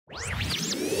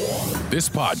This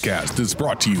podcast is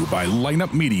brought to you by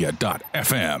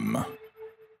lineupmedia.fm.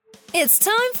 It's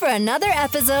time for another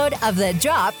episode of The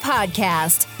Drop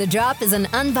Podcast. The Drop is an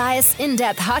unbiased,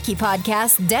 in-depth hockey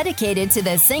podcast dedicated to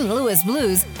the St. Louis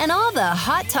Blues and all the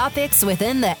hot topics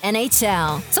within the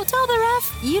NHL. So tell the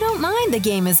ref you don't mind the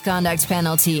game misconduct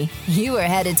penalty. You were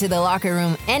headed to the locker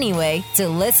room anyway to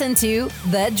listen to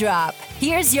The Drop.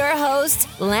 Here's your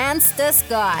host, Lance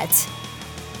Scott.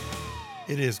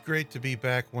 It is great to be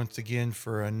back once again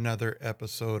for another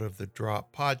episode of the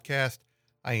Drop Podcast.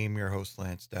 I am your host,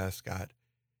 Lance Scott.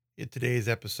 In today's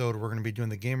episode, we're going to be doing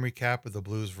the game recap of the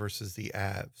Blues versus the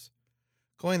Avs.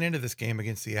 Going into this game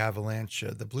against the Avalanche,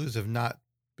 the Blues have not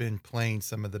been playing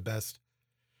some of the best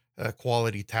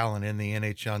quality talent in the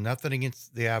NHL. Nothing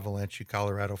against the Avalanche, you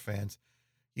Colorado fans.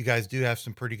 You guys do have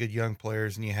some pretty good young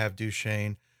players, and you have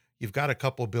Duchesne. You've got a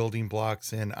couple building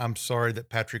blocks, and I'm sorry that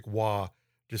Patrick Waugh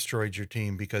destroyed your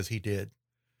team, because he did.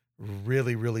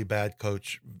 Really, really bad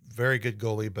coach. Very good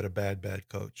goalie, but a bad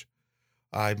coach.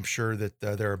 I'm sure that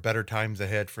there are better times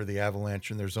ahead for the Avalanche,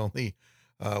 and there's only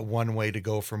one way to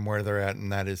go from where they're at,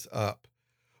 and that is up.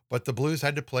 But the Blues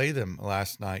had to play them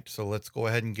last night, so let's go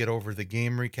ahead and get over the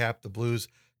game recap. The Blues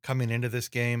coming into this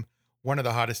game, one of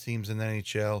the hottest teams in the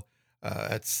NHL,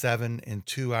 at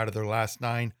 7-2 out of their last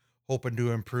 9, hoping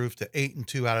to improve to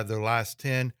 8-2 out of their last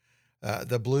 10.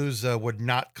 The Blues would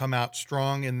not come out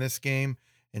strong in this game.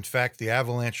 In fact, the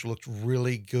Avalanche looked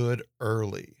really good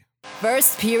early.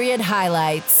 First period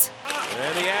highlights.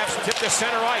 And the Avs tip to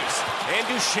center ice. And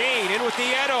Duchesne in with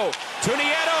Nieto. To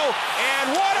Nieto.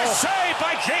 And what a save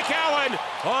by Jake Allen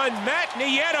on Matt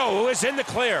Nieto, who is in the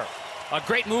clear. A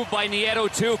great move by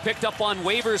Nieto, too. Picked up on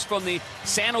waivers from the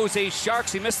San Jose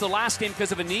Sharks. He missed the last game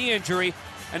because of a knee injury.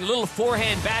 And a little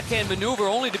forehand, backhand maneuver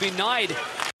only to be denied.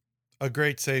 A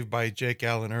great save by Jake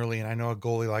Allen early, and I know a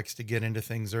goalie likes to get into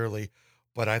things early,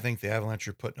 but I think the Avalanche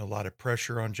are putting a lot of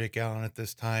pressure on Jake Allen at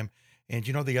this time. And,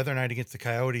 the other night against the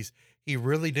Coyotes, he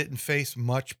really didn't face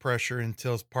much pressure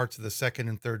until parts of the second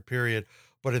and third period.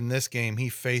 But in this game, he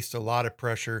faced a lot of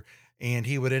pressure, and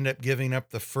he would end up giving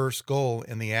up the first goal,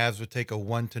 and the Avs would take a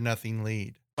 1-0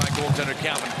 lead. By goaltender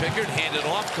Calvin Pickard, handed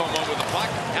off, Como with the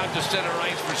puck, out to center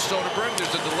ice for Soderberg.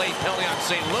 There's a delayed penalty on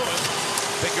St. Louis.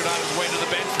 Pickard on his way to the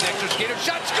bench, the extra skater,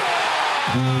 shot, score!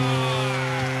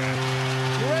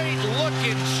 Great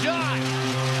looking shot.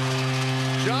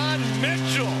 John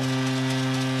Mitchell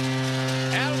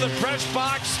out of the press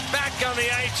box, back on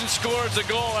the ice and scores a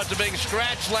goal after being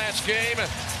scratched last game.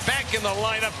 Back in the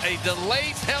lineup, a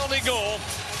delayed penalty goal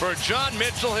for John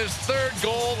Mitchell, his third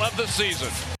goal of the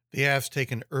season. The Avs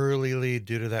take an early lead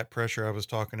due to that pressure I was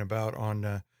talking about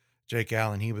on Jake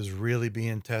Allen. He was really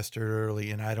being tested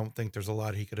early, and I don't think there's a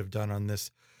lot he could have done on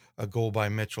this goal by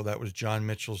Mitchell. That was John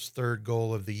Mitchell's third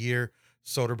goal of the year.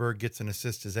 Soderberg gets an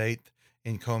assist as 8th,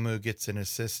 and Como gets an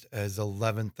assist as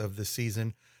 11th of the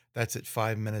season. That's at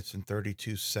 5 minutes and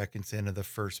 32 seconds into the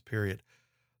first period.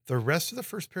 The rest of the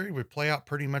first period would play out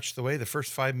pretty much the way the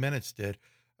first 5 minutes did.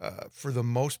 For the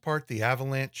most part, the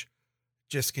Avalanche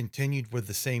just continued with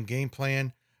the same game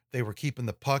plan. They were keeping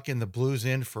the puck in the Blues'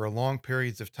 end for long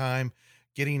periods of time,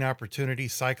 getting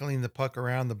opportunities, cycling the puck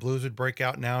around. The Blues would break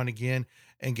out now and again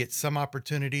and get some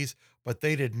opportunities, but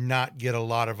they did not get a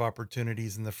lot of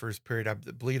opportunities in the first period. I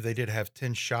believe they did have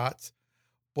 10 shots,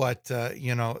 but, I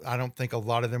don't think a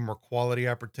lot of them were quality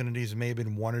opportunities. May have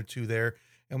been 1 or 2 there.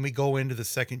 And we go into the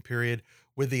second period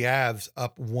with the Avs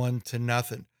up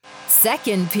 1-0.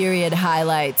 Second period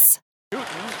highlights.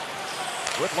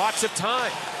 With lots of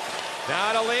time.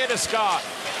 Now to Landeskog.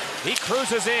 He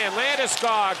cruises in.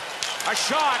 Landeskog. A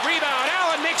shot. Rebound.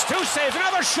 Allen makes 2 saves.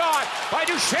 Another shot by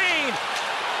Duchesne.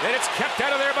 And it's kept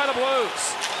out of there by the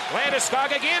Blues.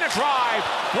 Landeskog again, a drive.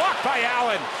 Blocked by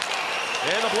Allen.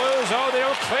 And the Blues, they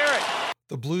don't clear it.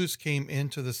 The Blues came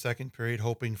into the second period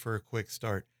hoping for a quick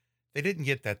start. They didn't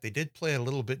get that. They did play a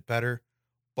little bit better,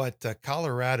 but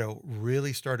Colorado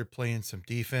really started playing some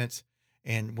defense.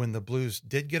 And when the Blues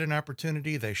did get an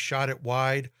opportunity, they shot it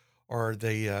wide, or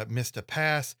they missed a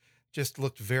pass, just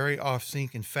looked very off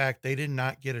sync. In fact, they did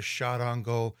not get a shot on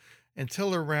goal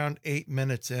until around 8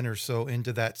 minutes in or so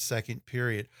into that second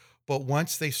period. But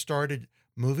once they started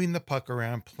moving the puck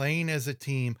around, playing as a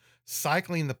team,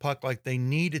 cycling the puck like they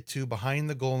needed to behind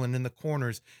the goal and in the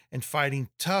corners, and fighting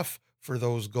tough for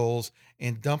those goals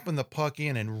and dumping the puck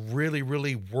in and really,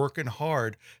 really working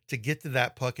hard to get to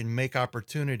that puck and make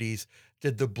opportunities,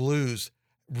 did the Blues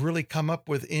really come up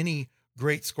with any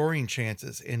great scoring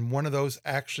chances. And one of those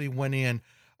actually went in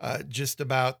just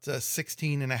about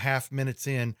 16 and a half minutes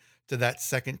in to that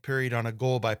second period on a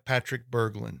goal by Patrick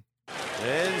Berglund.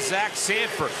 And Zach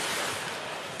Sanford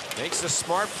Makes the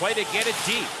smart play to get it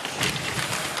deep.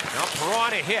 Now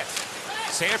Perron a hit.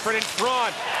 Sanford in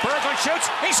front. Berglund shoots.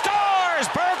 He scores!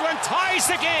 Berglund ties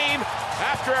the game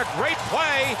after a great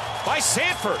play by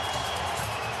Sanford.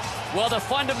 Well, the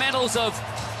fundamentals of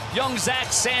young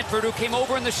Zach Sanford, who came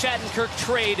over in the Shattenkirk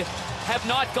trade, have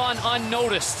not gone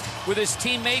unnoticed with his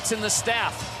teammates and the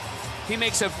staff. He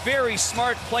makes a very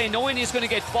smart play, knowing he's going to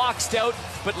get boxed out,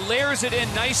 but layers it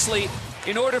in nicely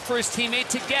in order for his teammate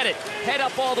to get it. Head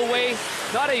up all the way,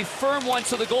 not a firm one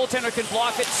so the goaltender can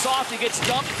block it. Soft, he gets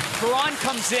dumped. Perron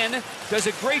comes in, does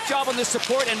a great job on the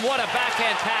support, and what a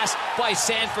backhand pass by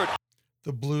Sanford.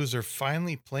 The Blues are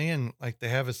finally playing like they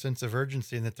have a sense of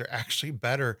urgency and that they're actually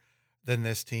better than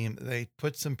this team. They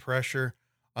put some pressure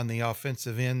on the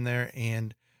offensive end there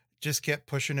and just kept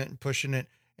pushing it.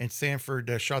 And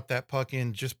Sanford shot that puck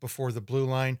in just before the blue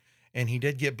line, and he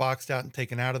did get boxed out and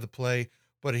taken out of the play,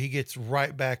 but he gets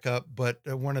right back up. But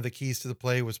one of the keys to the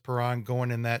play was Perron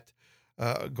going in that,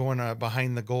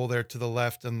 behind the goal there to the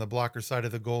left on the blocker side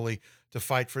of the goalie to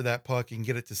fight for that puck and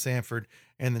get it to Sanford.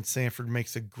 And then Sanford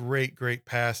makes a great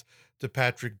pass to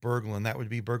Patrick Berglund. That would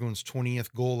be Berglund's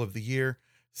 20th goal of the year,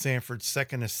 Sanford's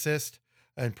second assist,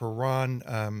 and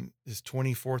Perron his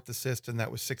 24th assist, and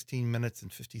that was 16 minutes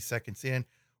and 50 seconds in.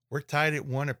 We're tied at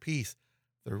 1 apiece.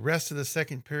 The rest of the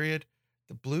second period,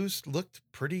 the Blues looked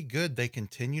pretty good. They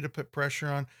continue to put pressure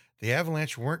on. The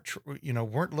Avalanche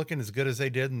weren't looking as good as they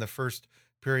did in the first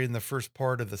period, in the first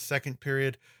part of the second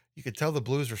period. You could tell the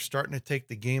Blues are starting to take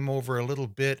the game over a little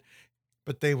bit,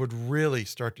 but they would really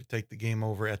start to take the game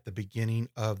over at the beginning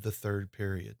of the third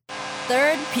period.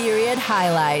 Third period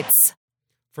highlights.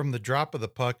 From the drop of the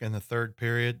puck in the third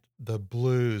period, the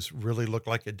Blues really looked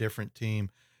like a different team.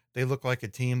 They look like a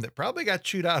team that probably got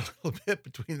chewed out a little bit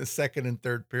between the second and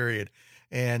third period.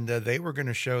 And they were going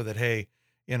to show that, hey,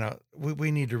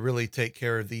 we need to really take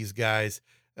care of these guys.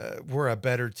 We're a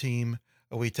better team.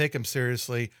 We take them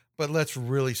seriously, but let's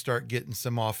really start getting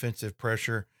some offensive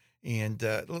pressure. And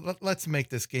let's make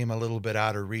this game a little bit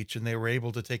out of reach. And they were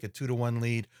able to take a 2-1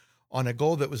 lead on a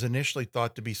goal that was initially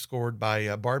thought to be scored by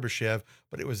Barbashev,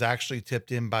 but it was actually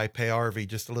tipped in by Payarvi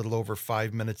just a little over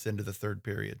 5 minutes into the third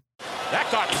period. That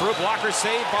got through. Blocker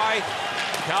saved by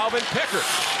Calvin Pickard.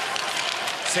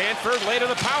 Sanford late on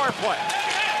the power play.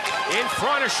 In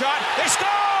front, a shot. They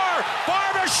score!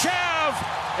 Barbashev!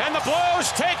 And the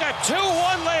Blues take a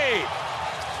 2-1 lead.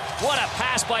 What a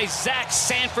pass by Zach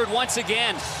Sanford once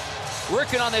again.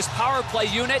 Working on this power play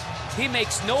unit. He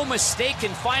makes no mistake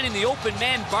in finding the open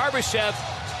man, Barbashev,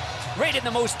 right in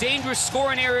the most dangerous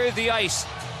scoring area of the ice.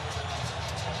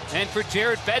 And for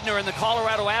Jared Bednar and the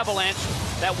Colorado Avalanche,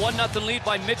 that 1-0 lead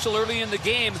by Mitchell early in the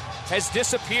game has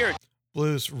disappeared.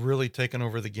 Blues really taking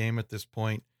over the game at this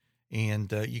point.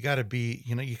 And you got to be,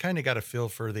 you kind of got to feel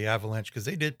for the Avalanche because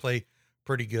they did play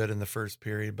pretty good in the first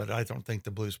period, but I don't think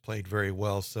the Blues played very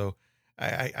well. So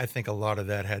I think a lot of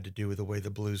that had to do with the way the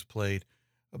Blues played.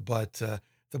 But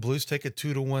the Blues take a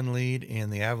 2-1 lead,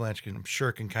 and the Avalanche I'm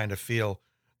sure can kind of feel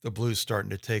the Blues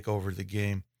starting to take over the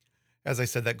game. As I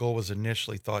said, that goal was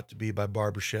initially thought to be by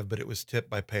Barbashev, but it was tipped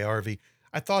by Payarvi.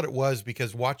 I thought it was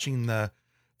because watching the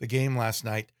game last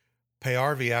night,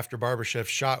 Payarvi, after Barbashev's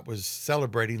shot, was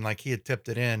celebrating like he had tipped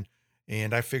it in,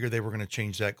 and I figured they were going to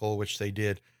change that goal, which they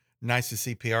did. Nice to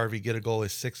see Payarvi get a goal,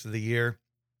 his 6th of the year.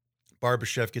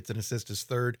 Barbashev gets an assist, his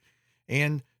 3rd.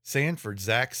 And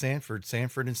Zach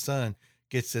Sanford and son,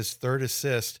 gets his 3rd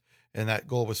assist, and that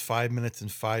goal was 5 minutes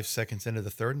and 5 seconds into the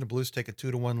third, and the Blues take a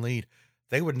 2-1 lead.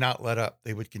 They would not let up.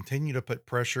 They would continue to put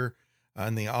pressure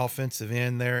on the offensive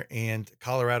end there, and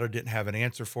Colorado didn't have an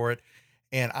answer for it.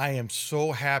 And I am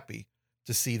so happy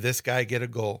to see this guy get a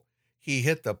goal. He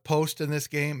hit the post in this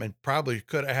game and probably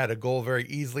could have had a goal very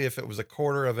easily if it was a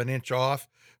 1/4 of an inch off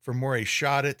from where he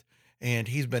shot it. And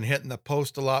he's been hitting the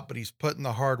post a lot, but he's putting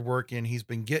the hard work in. He's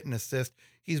been getting assists.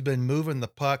 He's been moving the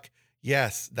puck.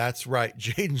 Yes, that's right.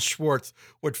 Jaden Schwartz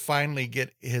would finally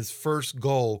get his first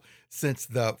goal since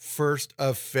the 1st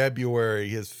of February,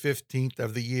 his 15th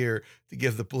of the year, to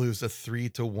give the Blues a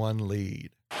 3-1 lead.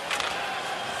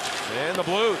 And the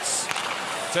Blues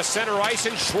to center ice,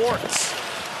 and Schwartz.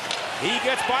 He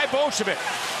gets by Bolshevik.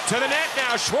 To the net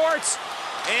now, Schwartz.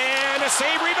 And a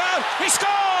save, rebound. He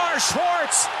scores!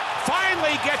 Schwartz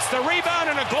finally gets the rebound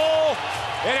and a goal.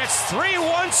 And it's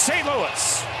 3-1 St.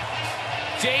 Louis.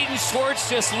 Jaden Schwartz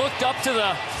just looked up to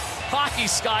the hockey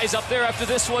skies up there after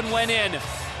this one went in.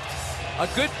 A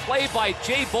good play by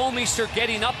Jay Bolmeister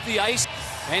getting up the ice.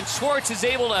 And Schwartz is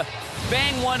able to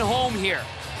bang one home here.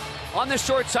 On the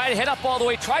short side, head up all the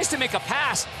way, tries to make a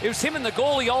pass. It was him and the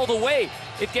goalie all the way.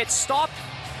 It gets stopped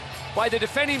by the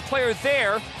defending player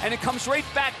there, and it comes right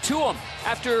back to him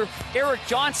after Eric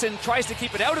Johnson tries to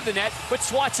keep it out of the net, but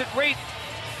swats it right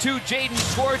to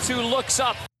Jaden Schwartz, who looks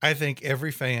up. I think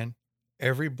every fan,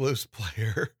 every Blues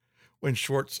player, when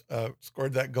Schwartz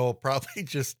scored that goal, probably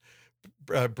just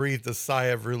breathed a sigh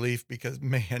of relief because,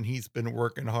 man, he's been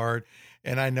working hard.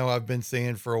 And I know I've been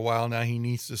saying for a while now he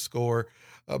needs to score,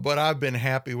 but I've been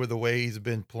happy with the way he's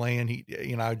been playing.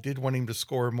 I did want him to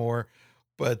score more,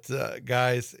 but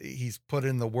guys, he's put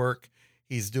in the work.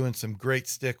 He's doing some great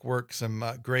stick work, some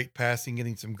great passing,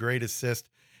 getting some great assists.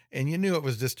 And you knew it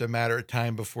was just a matter of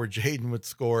time before Jaden would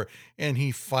score. And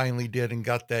he finally did and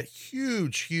got that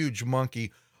huge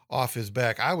monkey off his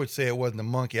back. I would say it wasn't a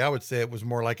monkey. I would say it was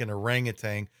more like an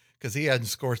orangutan because he hadn't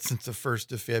scored since the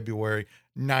 1st of February.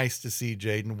 Nice to see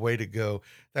Jaden. Way to go.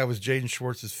 That was Jaden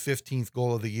Schwartz's 15th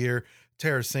goal of the year.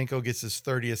 Tarasenko gets his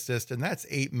 30th assist, and that's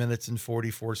 8 minutes and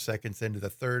 44 seconds into the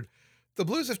third. The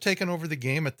Blues have taken over the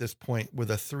game at this point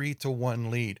with a 3-1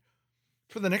 lead.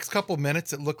 For the next couple of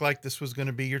minutes, it looked like this was going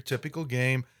to be your typical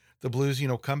game. The Blues,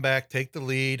 come back, take the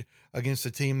lead against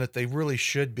a team that they really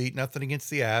should beat. Nothing against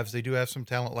the Avs. They do have some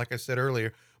talent, like I said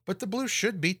earlier, but the Blues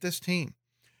should beat this team.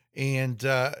 And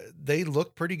they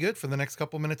looked pretty good for the next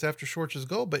couple of minutes after Schwartz's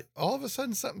goal, but all of a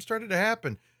sudden something started to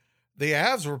happen. The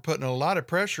Avs were putting a lot of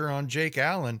pressure on Jake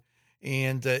Allen,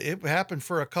 and it happened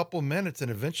for a couple minutes, and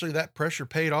eventually that pressure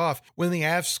paid off when the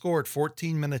Avs scored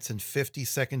 14 minutes and 50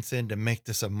 seconds in to make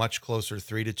this a much closer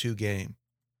 3-2 game.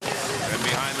 And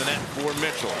behind the net for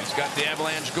Mitchell. He's got the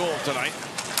Avalanche goal tonight.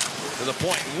 To the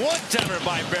point. One-timer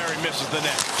by Barry misses the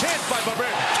net. Chance by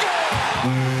Barberio.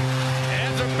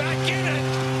 And they're back in it.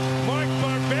 Mark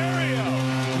Barberio.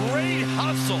 Great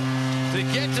hustle to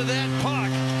get to that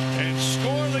puck and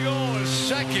score the goal as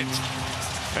second.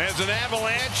 As an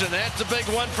Avalanche, and that's a big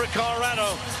one for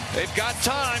Colorado. They've got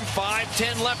time.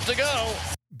 5:10 left to go.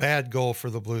 Bad goal for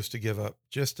the Blues to give up.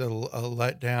 Just a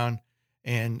letdown.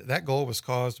 And that goal was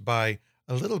caused by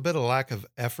a little bit of lack of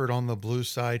effort on the Blues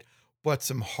side, but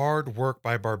some hard work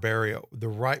by Barberio. The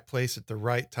right place at the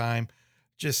right time.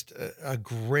 Just a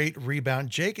great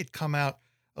rebound. Jake had come out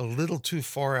a little too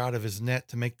far out of his net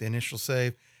to make the initial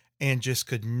save and just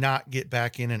could not get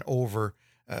back in and over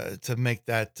to make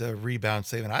that rebound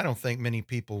save. And I don't think many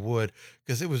people would,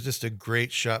 because it was just a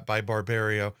great shot by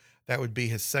Barberio. That would be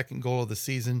his second goal of the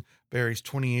season, Barry's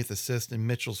 28th assist, and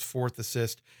Mitchell's 4th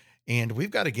assist. And we've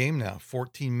got a game now,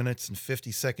 14 minutes and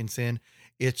 50 seconds in.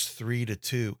 It's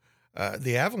 3-2.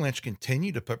 The Avalanche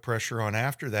continued to put pressure on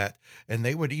after that, and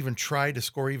they would even try to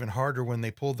score even harder when they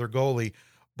pulled their goalie,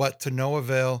 but to no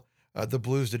avail. The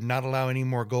Blues did not allow any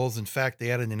more goals. In fact,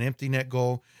 they added an empty net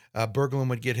goal. Berglund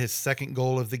would get his second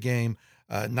goal of the game,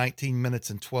 19 minutes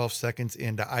and 12 seconds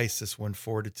into ice this one,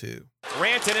 4-2.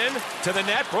 Rantanen to the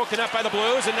net, broken up by the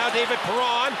Blues, and now David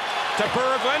Perron to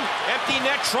Berglund. Empty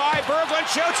net try. Berglund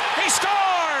shoots. He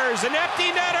scores! An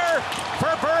empty netter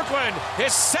for Berglund.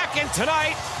 His second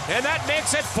tonight, and that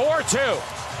makes it 4-2.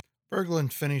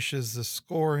 Berglund finishes the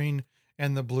scoring,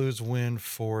 and the Blues win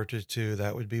 4-2.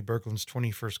 That would be Berglund's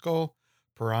 21st goal.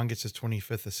 Perron gets his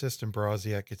 25th assist, and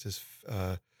Broziak gets his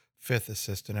 5th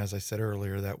assist. And as I said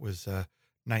earlier, that was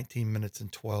 19 minutes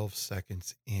and 12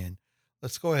 seconds in.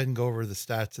 Let's go ahead and go over the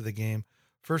stats of the game.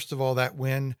 First of all, that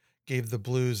win gave the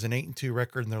Blues an 8-2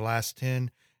 record in their last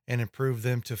 10 and improved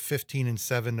them to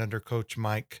 15-7 under Coach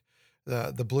Mike.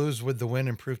 The Blues with the win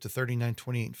improved to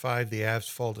 39-28-5. The Avs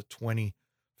fall to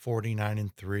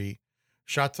 20-49-3.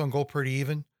 Shots on goal pretty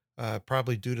even,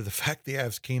 probably due to the fact the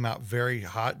Avs came out very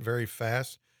hot, very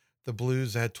fast. The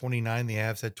Blues had 29, the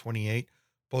Avs had 28.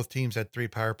 Both teams had 3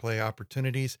 power play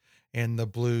opportunities, and the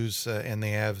Blues and the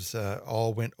Avs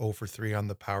all went 0-for-3 on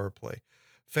the power play.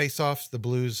 Face-offs, the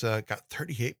Blues got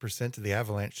 38% to the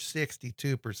Avalanche,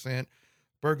 62%.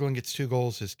 Berglund gets 2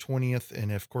 goals, his 20th,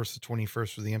 and of course the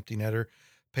 21st for the empty netter.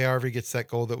 Payarvi gets that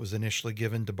goal that was initially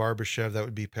given to Barbashev. That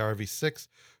would be Payarvi's 6th.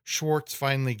 Schwartz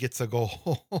finally gets a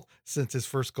goal since his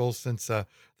first goal since the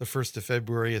 1st of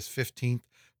February, his 15th.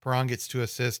 Perron gets 2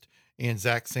 assists, and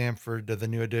Zach Sanford, the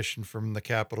new addition from the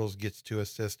Capitals, gets 2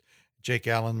 assists. Jake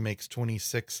Allen makes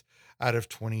 26 out of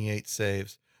 28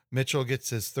 saves. Mitchell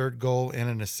gets his 3rd goal and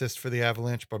an assist for the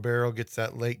Avalanche. Barberio gets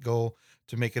that late goal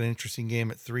to make it an interesting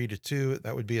game at 3-2.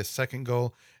 That would be a 2nd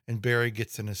goal, and Barry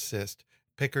gets an assist.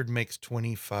 Pickard makes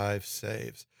 25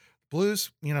 saves.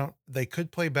 Blues, they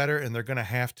could play better, and they're going to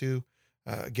have to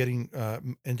getting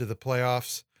into the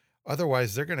playoffs.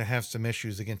 Otherwise, they're going to have some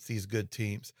issues against these good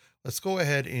teams. Let's go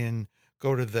ahead and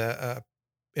go to the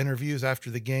interviews after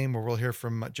the game, where we'll hear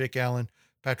from Jake Allen,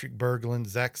 Patrick Berglund,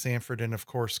 Zach Sanford, and, of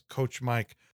course, Coach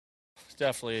Mike.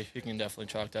 You can definitely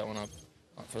chalk that one up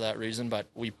for that reason, but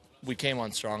we we came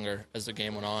on stronger as the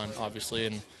game went on, obviously,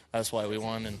 and that's why we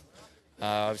won. And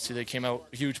obviously they came out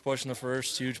huge push in the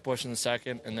first, huge push in the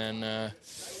second, and then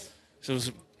so it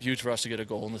was huge for us to get a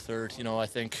goal in the third. I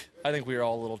think we were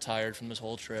all a little tired from this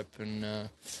whole trip, and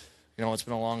it's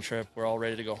been a long trip. We're all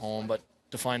ready to go home, but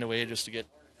to find a way just to get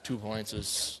 2 points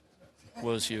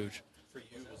was huge. For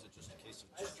you, was it just a case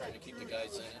of just trying to keep the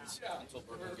guys in until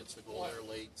Berger gets the goal there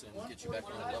late and get you back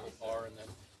on a level par, and then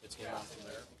it's game on from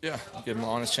there? Yeah, give them an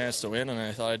honest chance to win, and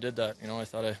I thought I did that. I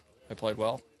thought I played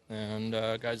well, and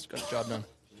guys got the job done.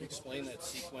 Can you explain that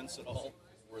sequence at all,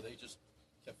 where they just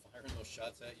kept firing those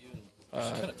shots at you and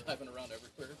just kind of diving around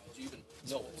everywhere? Did you even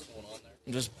know what was going on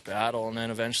there? Just battle, and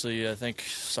then eventually I think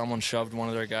someone shoved one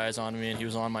of their guys on me, and he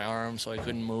was on my arm, so I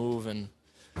couldn't move, and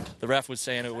the ref was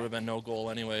saying it would have been no goal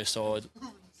anyway, so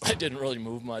I didn't really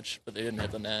move much, but they didn't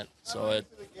hit the net. So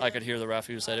I could hear the ref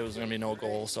who said it was going to be no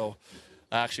goal, so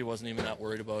I actually wasn't even that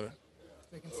worried about it.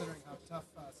 Considering how tough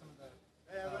some of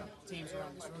the teams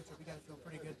around this road trip, you got to feel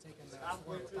pretty good taking the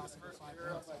 4 possible 5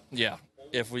 points. Yeah,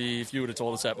 if you would have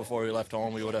told us that before we left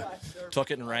home, we would have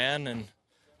took it and ran, and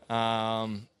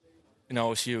it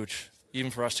was huge.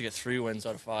 Even for us to get 3 wins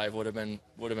out of 5 would have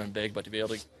been big, but to be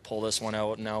able to pull this one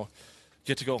out and now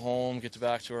get to go home, get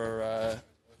back to our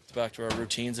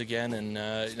routines again, and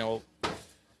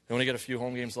we only got a few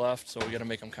home games left, so we got to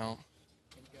make them count.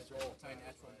 And you guys are all tied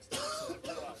natural.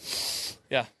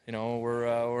 Yeah,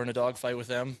 we're in a dogfight with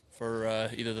them for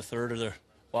either the third or the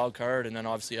wild card, and then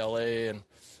obviously LA, and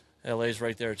LA's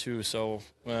right there too. So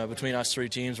between us 3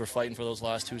 teams, we're fighting for those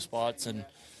last 2 spots, and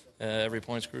every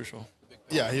point's crucial.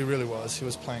 Yeah, he really was. He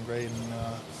was playing great, and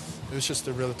it was just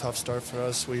a really tough start for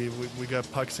us. We got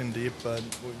pucks in deep, but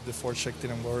the forecheck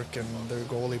didn't work, and their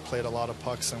goalie played a lot of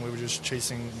pucks, and we were just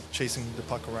chasing the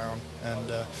puck around.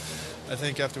 And I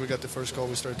think after we got the first goal,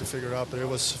 we started to figure it out. But it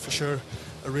was for sure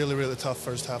a really, really tough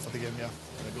first half of the game. Yeah.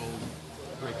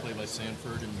 Great play by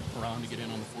Sanford and Perron to get in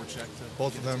on the forecheck.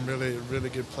 Both of them really, really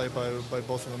good play by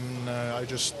both of them. And, I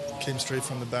just came straight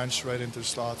from the bench right into the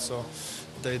slot, so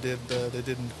they did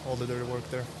all the dirty work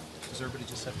there. Does everybody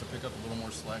just have to pick up a little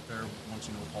more slack there once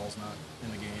you know Paul's not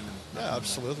in the game? Yeah,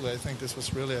 absolutely. I think this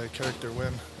was really a character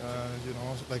win.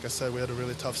 Like I said, we had a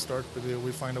really tough start, but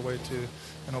we find a way to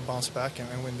bounce back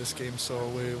and win this game. So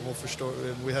we will for sure.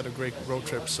 We had a great road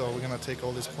trip, so we're gonna take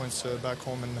all these points back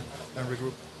home and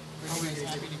regroup. Are you guys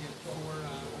happy to get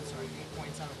 8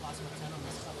 points out of possible 10 on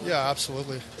this? Yeah,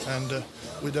 absolutely. And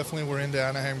we definitely were in the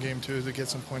Anaheim game too to get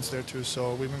some points there too.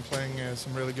 So we've been playing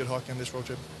some really good hockey on this road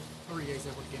trip. How were you guys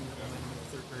able to get into the momentum in the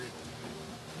third period?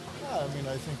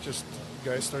 Yeah, I think just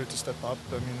guys started to step up.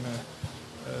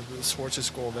 The Schwartz's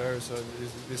goal there is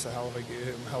a hell of a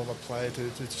game, hell of a play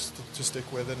to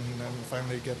stick with it and then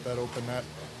finally get that open net.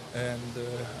 And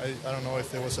I don't know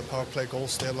if there was a power play goal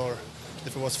still or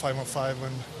if it was 5-on-5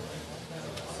 when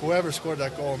whoever scored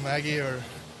that goal, Maggie or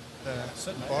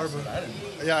Barber.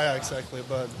 Yeah, exactly.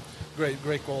 But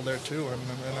great goal there too.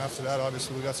 And after that,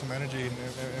 obviously, we got some energy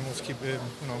and we'll keep it,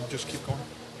 just keep going.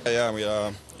 Yeah, we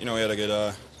had a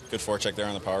good forecheck there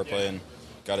on the power play and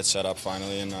got it set up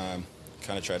finally and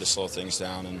kind of tried to slow things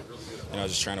down and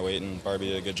just trying to wait, and Barbie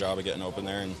did a good job of getting open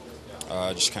there and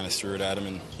just kind of threw it at him,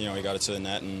 and he got it to the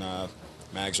net, and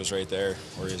Mags was right there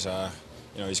where he's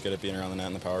he's good at being around the net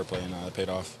in the power play, and it paid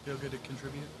off. Feel good to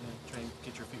contribute and try and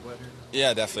get your feet wet here?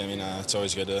 Yeah, definitely. It's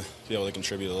always good to be able to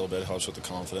contribute a little bit. It helps with the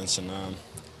confidence, and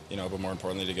but more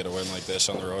importantly, to get a win like this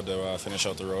on the road to finish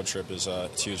out the road trip is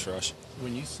it's huge for us.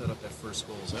 When you set up that first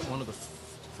goal, is that one of the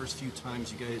first few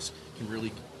times you guys can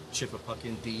really chip a puck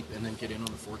in deep and then get in on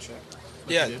the forecheck?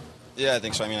 Yeah, I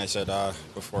think so. I said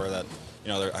before that,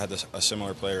 I had a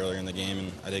similar play earlier in the game,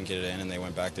 and I didn't get it in, and they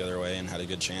went back the other way and had a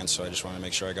good chance, so I just wanted to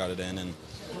make sure I got it in, and,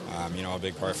 a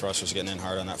big part for us was getting in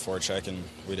hard on that forecheck, and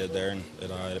we did there, and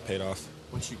it paid off.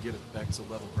 Once you get it back to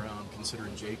level ground,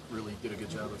 considering Jake really did a good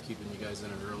job of keeping you guys in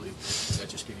it early, does that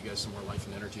just give you guys some more life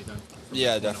and energy then?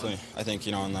 Yeah, definitely. I think,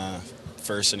 in the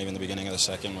first and even the beginning of the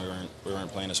second, we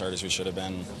weren't playing as hard as we should have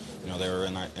been. They were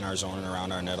in our zone and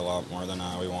around our net a lot more than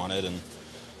we wanted, and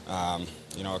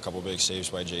a couple big saves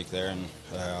by Jake there, and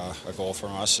a goal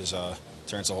from us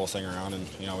turns the whole thing around, and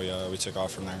we took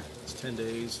off from there. It's 10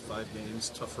 days, 5 games,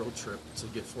 tough road trip to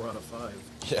get 4 out of 5.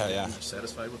 Yeah. Are you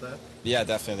satisfied with that? Yeah,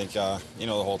 definitely. I think the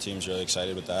whole team's really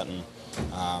excited with that, and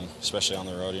especially on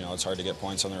the road. It's hard to get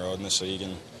points on the road in this league,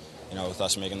 and with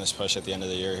us making this push at the end of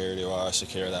the year here to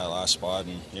secure that last spot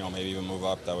and maybe even move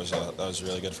up, that was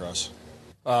really good for us.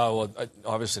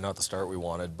 Obviously not the start we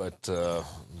wanted, but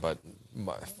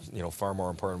far more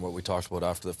important what we talked about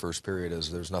after the first period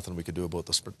is there's nothing we could do about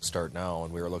the start now,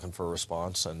 and we were looking for a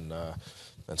response and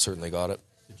certainly got it.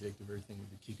 Did Jake do everything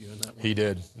to keep you in that one? He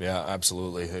did, yeah,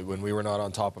 absolutely. When we were not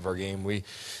on top of our game,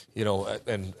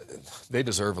 and they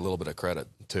deserve a little bit of credit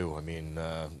too. I mean,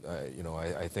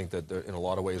 I think that in a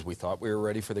lot of ways we thought we were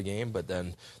ready for the game, but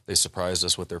then they surprised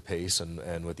us with their pace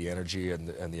and with the energy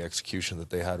and the execution that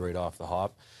they had right off the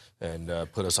hop, and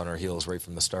put us on our heels right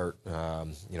from the start.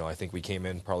 I think we came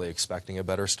in probably expecting a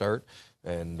better start,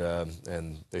 and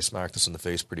they smacked us in the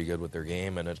face pretty good with their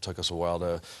game, and it took us a while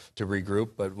to regroup.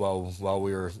 But while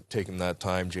we were taking that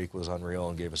time, Jake was unreal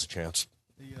and gave us a chance.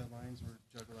 The lines were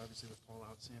juggled, obviously, with Paul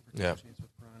out, Sanford, yeah. Chance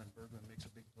with Perron, and Bergman makes a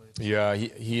big play. Yeah,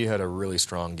 he had a really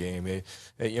strong game.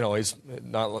 He's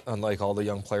not unlike all the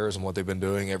young players and what they've been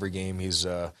doing. Every game he's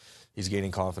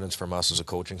gaining confidence from us as a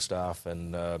coaching staff,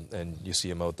 and you see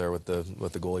him out there with the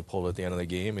goalie pulled at the end of the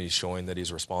game, and he's showing that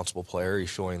he's a responsible player. He's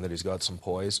showing that he's got some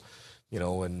poise,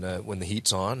 when the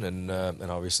heat's on, and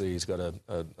obviously he's got a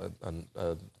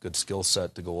good skill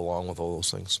set to go along with all those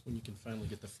things. When you can finally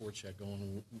get the forecheck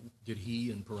going, did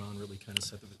he and Perron really kind of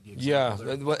set the example? Yeah,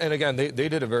 there? And again, they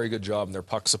did a very good job in their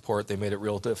puck support. They made it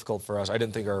real difficult for us. I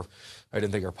didn't think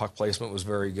our puck placement was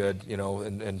very good.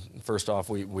 And first off,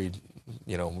 we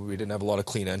didn't have a lot of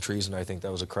clean entries, and I think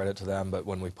that was a credit to them. But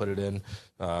when we put it in,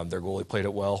 their goalie played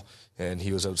it well, and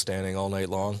he was outstanding all night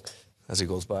long as he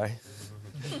goes by.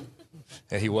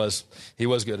 And he was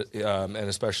good, and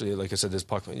especially, like I said, his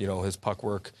puck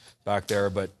work back there.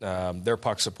 But their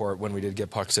puck support, when we did get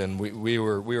pucks in, we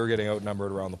were getting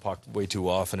outnumbered around the puck way too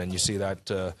often, and you see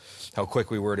that how quick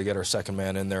we were to get our second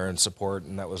man in there and support,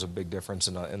 and that was a big difference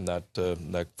in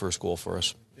that first goal for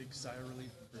us. Big sigh of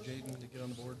relief for Jaden to get on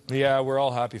the board. Yeah, we're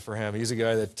all happy for him. He's a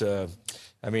guy that,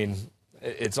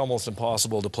 it's almost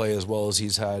impossible to play as well as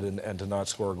he's had and to not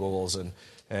score goals,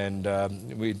 and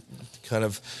we kind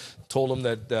of told him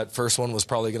that first one was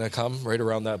probably going to come right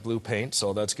around that blue paint,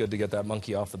 so that's good to get that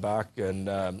monkey off the back. And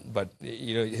but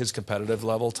his competitive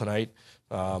level tonight,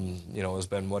 has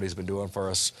been what he's been doing for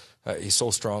us. He's so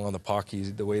strong on the puck.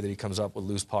 The way that he comes up with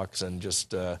loose pucks, and just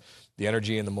the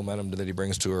energy and the momentum that he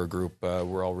brings to our group.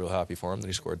 We're all real happy for him that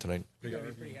he scored tonight. You're going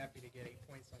to be pretty happy to get 8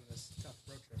 points on this tough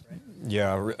road trip, right?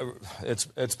 Yeah,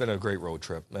 it's been a great road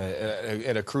trip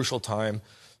at a crucial time.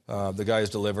 The guys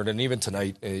delivered, and even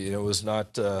tonight, it was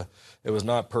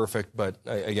not perfect, but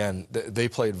again, they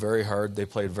played very hard. They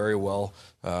played very well.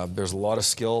 There's a lot of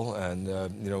skill, and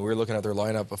we were looking at their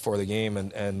lineup before the game,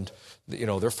 and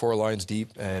they're 4 lines deep,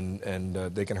 and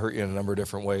they can hurt you in a number of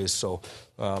different ways. So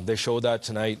they showed that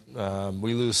tonight.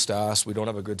 We lose Stas. We don't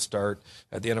have a good start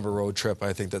at the end of a road trip.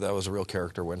 I think that was a real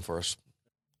character win for us.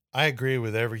 I agree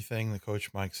with everything that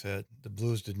Coach Mike said. The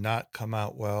Blues did not come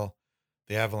out well.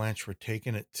 The Avalanche were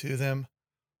taking it to them,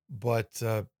 but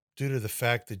due to the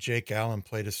fact that Jake Allen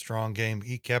played a strong game,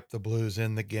 he kept the Blues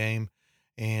in the game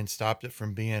and stopped it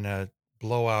from being a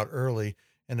blowout early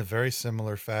in a very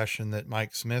similar fashion that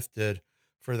Mike Smith did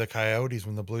for the Coyotes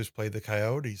when the Blues played the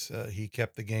Coyotes. He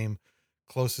kept the game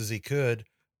close as he could,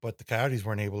 but the Coyotes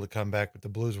weren't able to come back, but the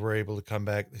Blues were able to come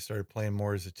back. They started playing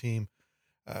more as a team.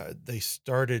 They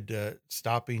started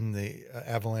stopping the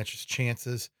Avalanche's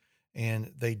chances,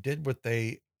 and they did what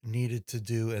they needed to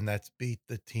do, and that's beat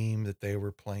the team that they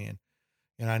were playing.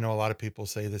 And I know a lot of people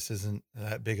say this isn't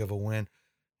that big of a win.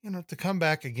 To come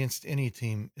back against any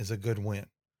team is a good win.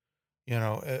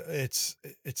 It's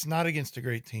not against a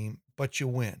great team, but you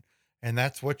win. And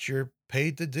that's what you're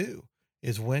paid to do,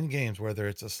 is win games, whether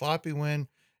it's a sloppy win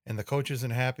and the coach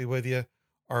isn't happy with you,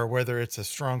 or whether it's a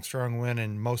strong win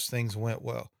and most things went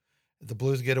well. The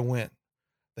Blues get a win.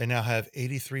 They now have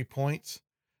 83 points.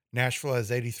 Nashville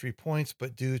has 83 points,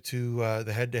 but due to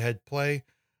the head-to-head play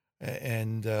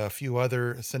and a few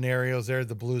other scenarios there,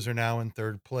 the Blues are now in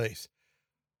third place.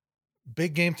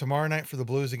 Big game tomorrow night for the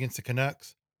Blues against the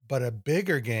Canucks, but a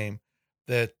bigger game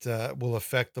that will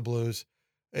affect the Blues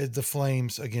is the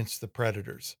Flames against the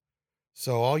Predators.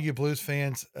 So all you Blues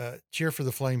fans, cheer for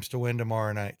the Flames to win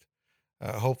tomorrow night.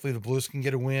 Hopefully the Blues can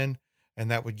get a win, and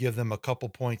that would give them a couple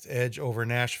points edge over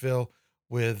Nashville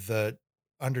with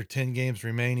under 10 games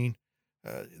remaining.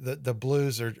 The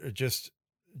Blues are just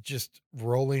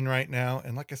rolling right now.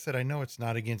 And like I said, I know it's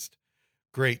not against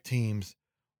great teams,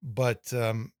 but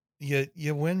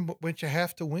you win what you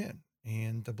have to win.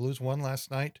 And the Blues won last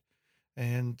night,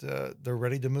 and they're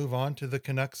ready to move on to the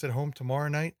Canucks at home tomorrow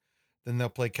night. Then they'll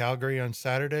play Calgary on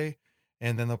Saturday,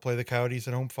 and then they'll play the Coyotes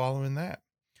at home following that.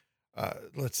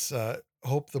 Let's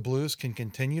hope the Blues can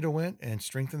continue to win and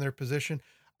strengthen their position.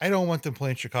 I don't want them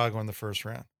playing Chicago in the first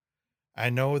round.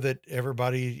 I know that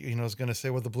everybody, is going to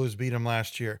say, well, the Blues beat them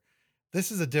last year.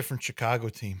 This is a different Chicago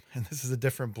team, and this is a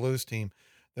different Blues team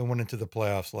that went into the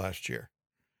playoffs last year.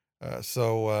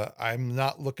 So I'm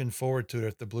not looking forward to it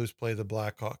if the Blues play the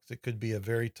Blackhawks. It could be a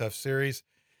very tough series.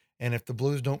 And if the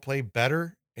Blues don't play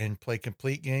better and play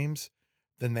complete games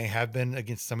than they have been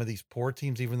against some of these poor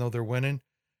teams, even though they're winning,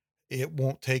 it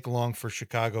won't take long for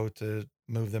Chicago to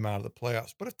move them out of the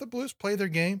playoffs. But if the Blues play their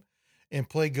game and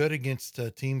play good against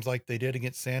teams like they did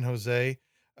against San Jose,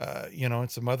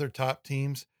 and some other top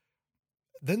teams,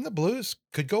 then the Blues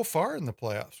could go far in the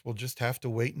playoffs. We'll just have to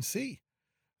wait and see.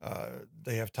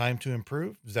 They have time to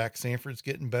improve. Zach Sanford's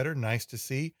getting better. Nice to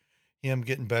see him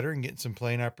getting better and getting some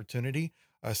playing opportunity.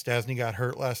 Stasny got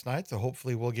hurt last night, so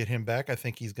hopefully we'll get him back. I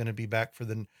think he's going to be back for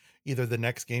either the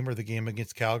next game or the game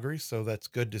against Calgary, so that's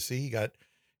good to see. He got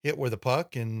hit with a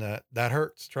puck, and that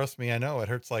hurts. Trust me, I know. It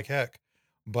hurts like heck.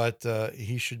 But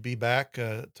he should be back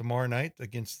tomorrow night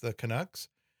against the Canucks,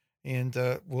 and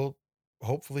we'll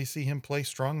hopefully see him play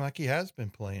strong like he has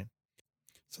been playing.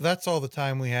 So that's all the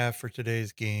time we have for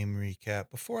today's game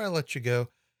recap. Before I let you go,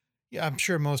 I'm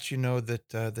sure most of you know that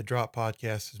the Drop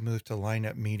Podcast has moved to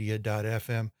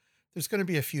lineupmedia.fm. There's going to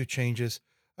be a few changes.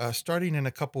 Starting in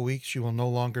a couple weeks, you will no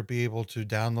longer be able to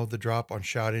download the Drop on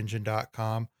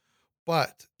shoutengine.com,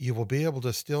 but you will be able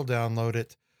to still download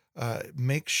it.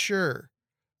 Make sure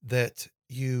that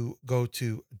you go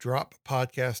to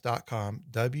droppodcast.com,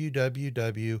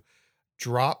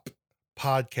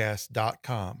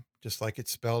 www.droppodcast.com, just like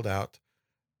it's spelled out,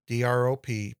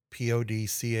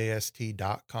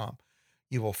 DROPPODCAST.com.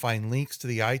 You will find links to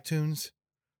the iTunes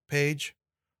page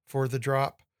for the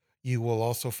Drop. You will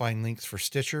also find links for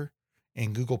Stitcher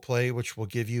and Google Play, which will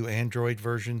give you Android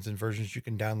versions and versions you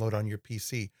can download on your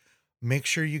PC. Make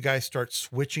sure you guys start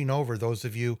switching over, those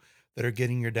of you that are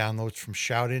getting your downloads from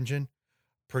Shout Engine.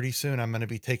 Pretty soon I'm going to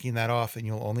be taking that off, and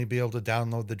you'll only be able to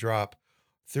download the Drop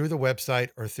through the website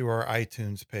or through our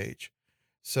iTunes page.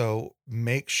 So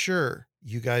make sure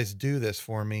you guys do this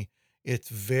for me. It's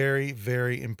very,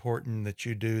 very important that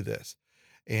you do this.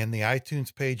 And the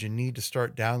iTunes page you need to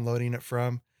start downloading it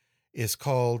from is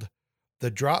called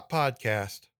the Drop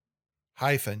Podcast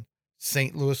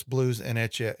St. Louis Blues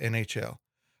NHL.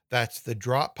 That's the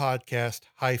Drop Podcast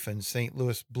St.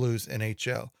 Louis Blues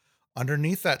NHL.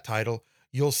 Underneath that title,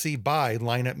 you'll see by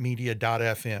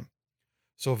lineupmedia.fm.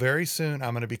 So very soon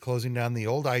I'm going to be closing down the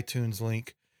old iTunes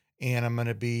link, and I'm going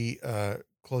to be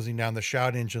closing down the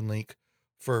Shout Engine link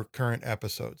for current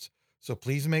episodes. So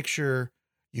please make sure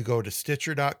you go to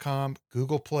Stitcher.com,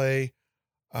 Google Play,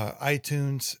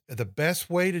 iTunes. The best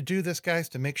way to do this, guys,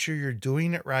 to make sure you're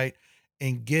doing it right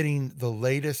and getting the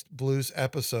latest Blues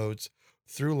episodes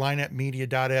through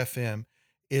lineupmedia.fm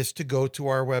is to go to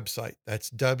our website. That's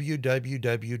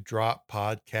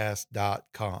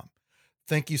www.droppodcast.com.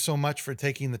 Thank you so much for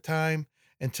taking the time.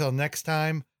 Until next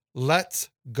time, let's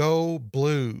go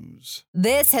Blues.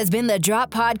 This has been the Drop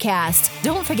Podcast.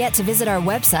 Don't forget to visit our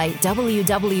website,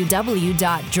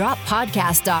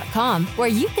 www.droppodcast.com, where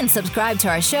you can subscribe to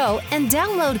our show and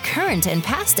download current and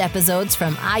past episodes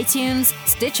from iTunes,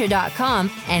 Stitcher.com,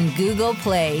 and Google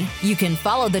Play. You can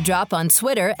follow The Drop on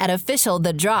Twitter at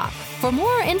 @officialthedrop. For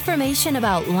more information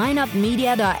about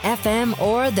lineupmedia.fm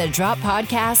or The Drop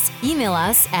Podcast, email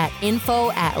us at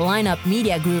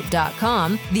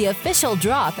info@lineupmediagroup.com, the official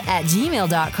Drop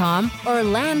 @gmail.com, or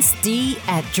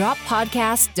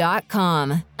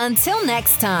lanced@droppodcast.com. Until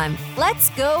next time, let's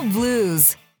go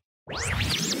Blues.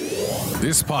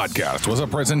 This podcast was a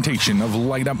presentation of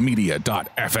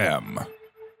lineupmedia.fm.